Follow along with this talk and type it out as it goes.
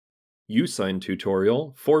YouSign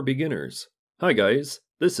tutorial for beginners. Hi guys,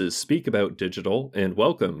 this is Speak About Digital and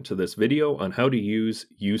welcome to this video on how to use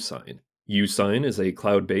YouSign. YouSign is a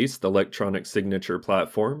cloud-based electronic signature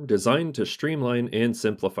platform designed to streamline and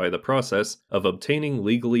simplify the process of obtaining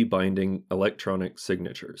legally binding electronic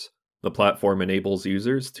signatures. The platform enables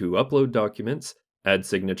users to upload documents, add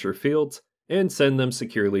signature fields, and send them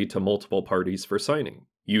securely to multiple parties for signing.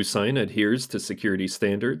 YouSign adheres to security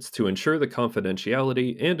standards to ensure the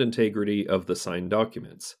confidentiality and integrity of the signed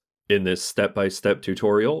documents. In this step-by-step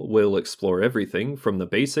tutorial, we'll explore everything from the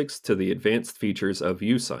basics to the advanced features of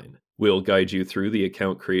YouSign. We'll guide you through the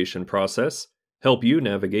account creation process, help you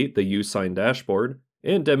navigate the YouSign dashboard,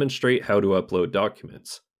 and demonstrate how to upload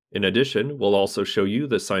documents. In addition, we'll also show you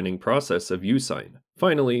the signing process of YouSign.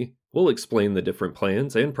 Finally, we'll explain the different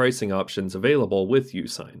plans and pricing options available with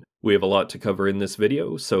YouSign. We have a lot to cover in this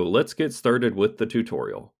video, so let's get started with the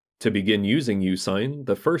tutorial. To begin using YouSign,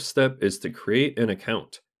 the first step is to create an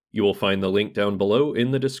account. You will find the link down below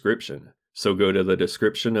in the description. So go to the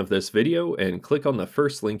description of this video and click on the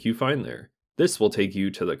first link you find there. This will take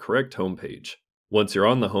you to the correct homepage. Once you're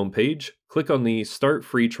on the homepage, click on the Start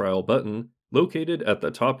Free Trial button located at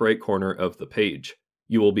the top right corner of the page.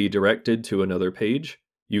 You will be directed to another page.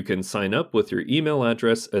 You can sign up with your email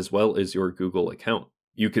address as well as your Google account.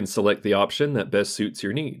 You can select the option that best suits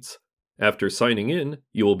your needs. After signing in,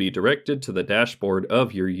 you will be directed to the dashboard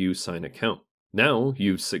of your YouSign account. Now,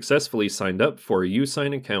 you've successfully signed up for a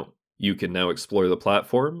YouSign account. You can now explore the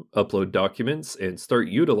platform, upload documents, and start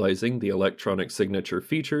utilizing the electronic signature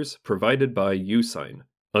features provided by YouSign.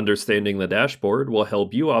 Understanding the dashboard will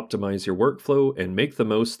help you optimize your workflow and make the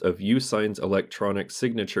most of YouSign's electronic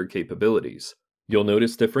signature capabilities. You'll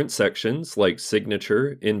notice different sections like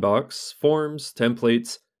Signature, Inbox, Forms,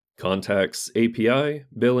 Templates, Contacts, API,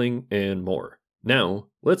 Billing, and more. Now,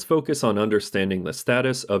 let's focus on understanding the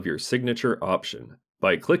status of your signature option.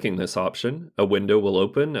 By clicking this option, a window will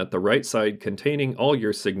open at the right side containing all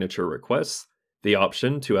your signature requests, the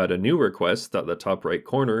option to add a new request at the top right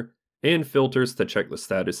corner, and filters to check the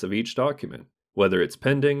status of each document, whether it's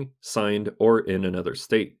pending, signed, or in another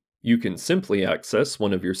state. You can simply access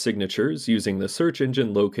one of your signatures using the search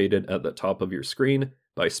engine located at the top of your screen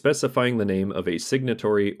by specifying the name of a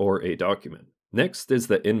signatory or a document. Next is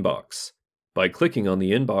the inbox. By clicking on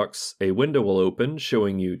the inbox, a window will open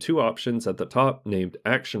showing you two options at the top named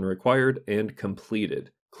Action Required and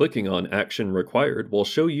Completed. Clicking on Action Required will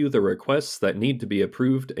show you the requests that need to be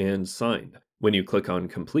approved and signed. When you click on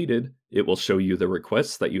Completed, it will show you the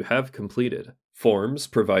requests that you have completed. Forms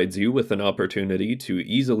provides you with an opportunity to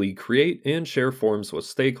easily create and share forms with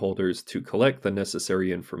stakeholders to collect the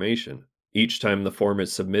necessary information. Each time the form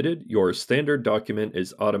is submitted, your standard document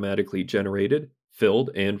is automatically generated, filled,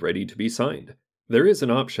 and ready to be signed. There is an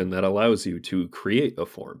option that allows you to create a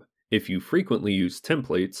form. If you frequently use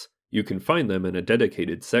templates, you can find them in a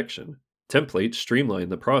dedicated section. Templates streamline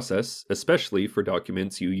the process, especially for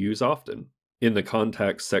documents you use often. In the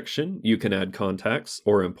Contacts section, you can add contacts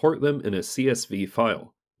or import them in a CSV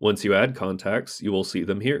file. Once you add contacts, you will see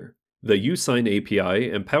them here. The YouSign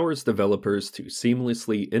API empowers developers to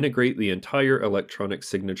seamlessly integrate the entire electronic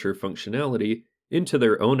signature functionality into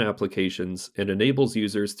their own applications and enables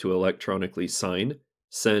users to electronically sign,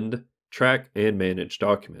 send, track, and manage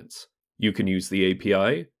documents. You can use the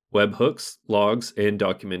API, webhooks, logs, and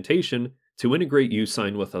documentation to integrate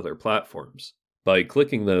YouSign with other platforms. By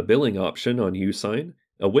clicking the Billing option on YouSign,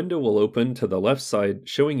 a window will open to the left side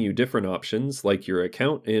showing you different options like your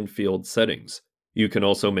account and field settings. You can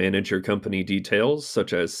also manage your company details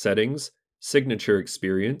such as settings, signature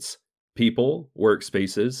experience, people,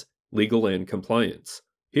 workspaces, legal, and compliance.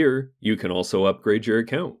 Here, you can also upgrade your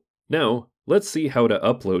account. Now, let's see how to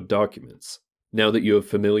upload documents. Now that you have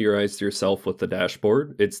familiarized yourself with the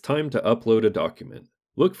dashboard, it's time to upload a document.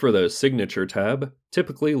 Look for the Signature tab,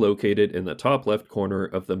 typically located in the top left corner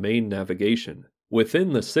of the main navigation.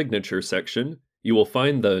 Within the Signature section, you will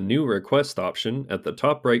find the New Request option at the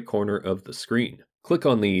top right corner of the screen. Click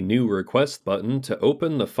on the New Request button to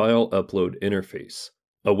open the File Upload interface.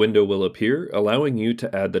 A window will appear, allowing you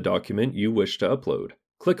to add the document you wish to upload.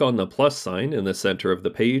 Click on the plus sign in the center of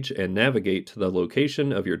the page and navigate to the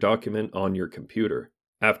location of your document on your computer.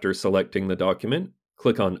 After selecting the document,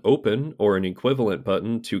 click on Open or an equivalent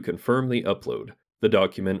button to confirm the upload. The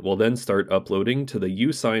document will then start uploading to the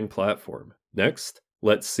YouSign platform. Next,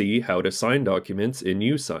 let's see how to sign documents in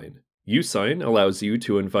YouSign. YouSign allows you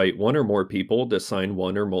to invite one or more people to sign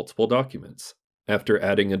one or multiple documents. After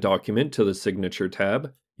adding a document to the Signature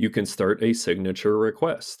tab, you can start a signature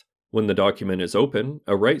request. When the document is open,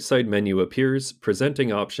 a right side menu appears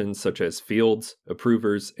presenting options such as fields,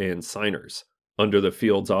 approvers, and signers. Under the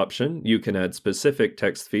Fields option, you can add specific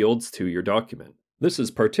text fields to your document. This is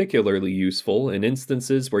particularly useful in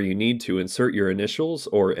instances where you need to insert your initials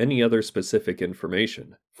or any other specific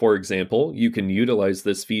information. For example, you can utilize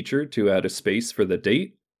this feature to add a space for the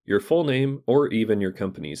date, your full name, or even your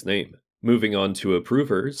company's name. Moving on to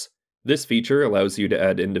approvers, this feature allows you to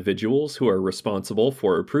add individuals who are responsible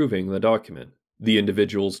for approving the document. The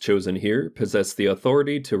individuals chosen here possess the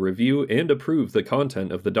authority to review and approve the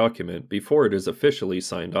content of the document before it is officially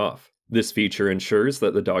signed off. This feature ensures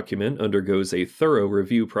that the document undergoes a thorough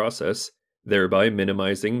review process, thereby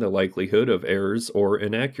minimizing the likelihood of errors or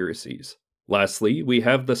inaccuracies. Lastly, we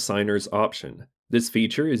have the Signers option. This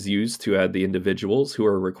feature is used to add the individuals who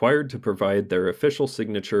are required to provide their official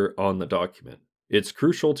signature on the document. It's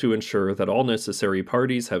crucial to ensure that all necessary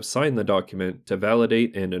parties have signed the document to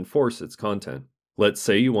validate and enforce its content. Let's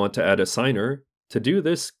say you want to add a signer. To do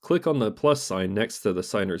this, click on the plus sign next to the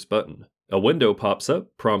Signers button. A window pops up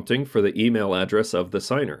prompting for the email address of the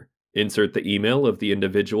signer. Insert the email of the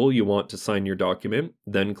individual you want to sign your document,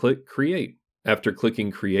 then click Create. After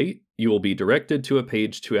clicking Create, you will be directed to a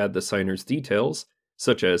page to add the signer's details,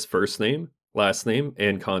 such as first name, last name,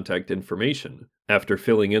 and contact information. After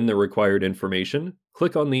filling in the required information,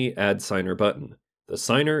 click on the Add Signer button. The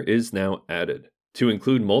signer is now added. To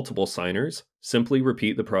include multiple signers, simply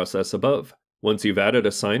repeat the process above. Once you've added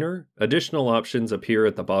a signer, additional options appear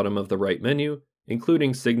at the bottom of the right menu,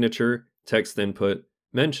 including signature, text input,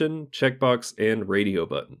 mention, checkbox, and radio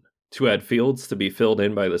button. To add fields to be filled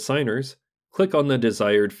in by the signers, click on the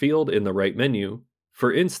desired field in the right menu,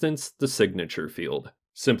 for instance, the signature field.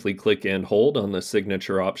 Simply click and hold on the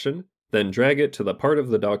signature option, then drag it to the part of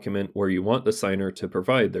the document where you want the signer to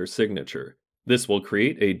provide their signature. This will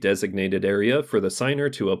create a designated area for the signer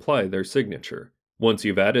to apply their signature. Once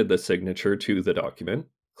you've added the signature to the document,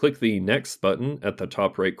 click the Next button at the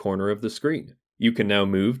top right corner of the screen. You can now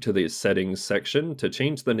move to the Settings section to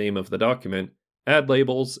change the name of the document, add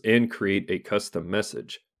labels, and create a custom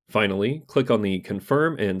message. Finally, click on the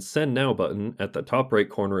Confirm and Send Now button at the top right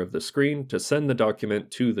corner of the screen to send the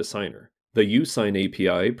document to the signer. The YouSign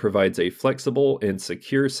API provides a flexible and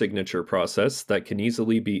secure signature process that can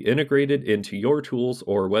easily be integrated into your tools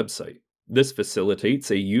or website. This facilitates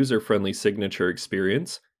a user-friendly signature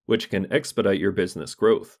experience, which can expedite your business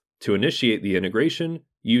growth. To initiate the integration,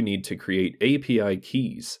 you need to create API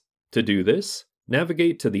keys. To do this,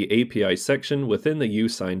 navigate to the API section within the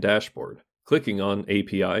YouSign dashboard. Clicking on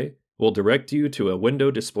API will direct you to a window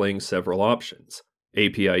displaying several options: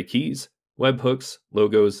 API keys, webhooks,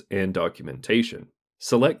 logos, and documentation.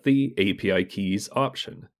 Select the API keys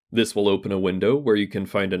option. This will open a window where you can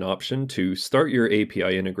find an option to start your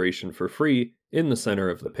API integration for free in the center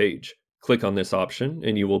of the page. Click on this option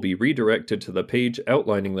and you will be redirected to the page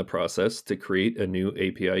outlining the process to create a new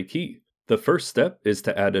API key. The first step is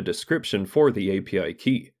to add a description for the API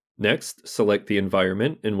key. Next, select the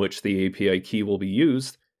environment in which the API key will be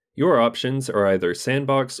used. Your options are either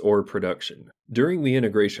sandbox or production. During the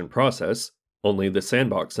integration process, only the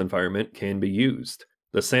sandbox environment can be used.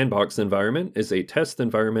 The sandbox environment is a test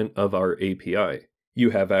environment of our API. You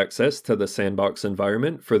have access to the sandbox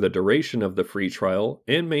environment for the duration of the free trial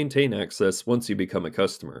and maintain access once you become a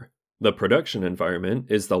customer. The production environment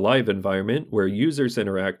is the live environment where users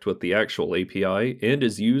interact with the actual API and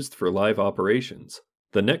is used for live operations.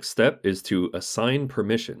 The next step is to assign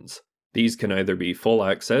permissions. These can either be full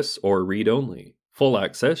access or read-only. Full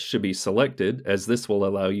access should be selected as this will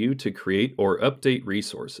allow you to create or update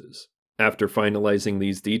resources. After finalizing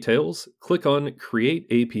these details, click on Create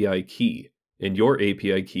API Key, and your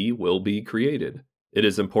API key will be created. It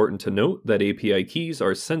is important to note that API keys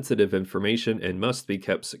are sensitive information and must be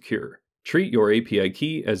kept secure. Treat your API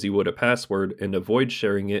key as you would a password and avoid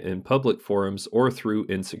sharing it in public forums or through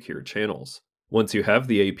insecure channels. Once you have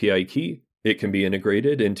the API key, it can be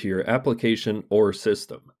integrated into your application or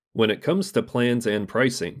system. When it comes to plans and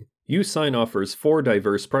pricing, YouSign offers 4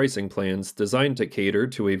 diverse pricing plans designed to cater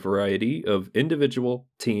to a variety of individual,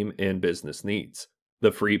 team, and business needs.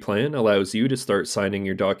 The free plan allows you to start signing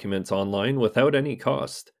your documents online without any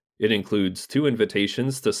cost. It includes 2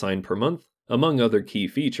 invitations to sign per month, among other key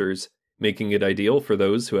features, making it ideal for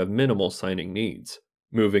those who have minimal signing needs.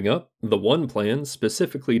 Moving up, the One plan,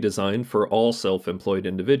 specifically designed for all self-employed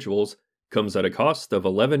individuals, comes at a cost of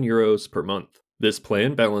 €11 per month. This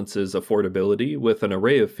plan balances affordability with an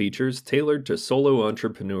array of features tailored to solo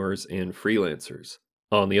entrepreneurs and freelancers.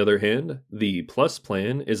 On the other hand, the Plus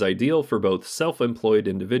plan is ideal for both self-employed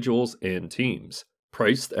individuals and teams.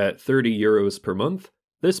 Priced at €30 per month,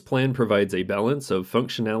 this plan provides a balance of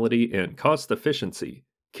functionality and cost efficiency,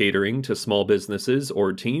 catering to small businesses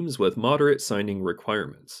or teams with moderate signing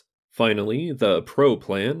requirements. Finally, the Pro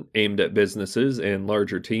plan, aimed at businesses and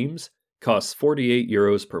larger teams, costs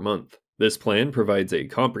 €48 per month. This plan provides a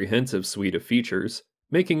comprehensive suite of features,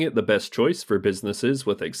 making it the best choice for businesses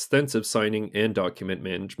with extensive signing and document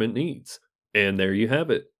management needs. And there you have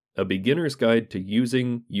it, a beginner's guide to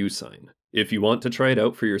using YouSign. If you want to try it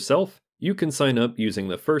out for yourself, you can sign up using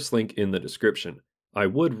the first link in the description. I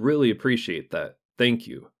would really appreciate that. Thank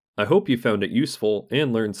you. I hope you found it useful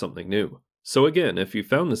and learned something new. So again, if you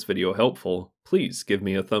found this video helpful, please give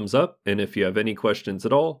me a thumbs up, and if you have any questions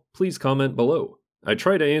at all, please comment below. I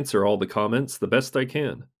try to answer all the comments the best I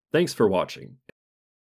can. Thanks for watching,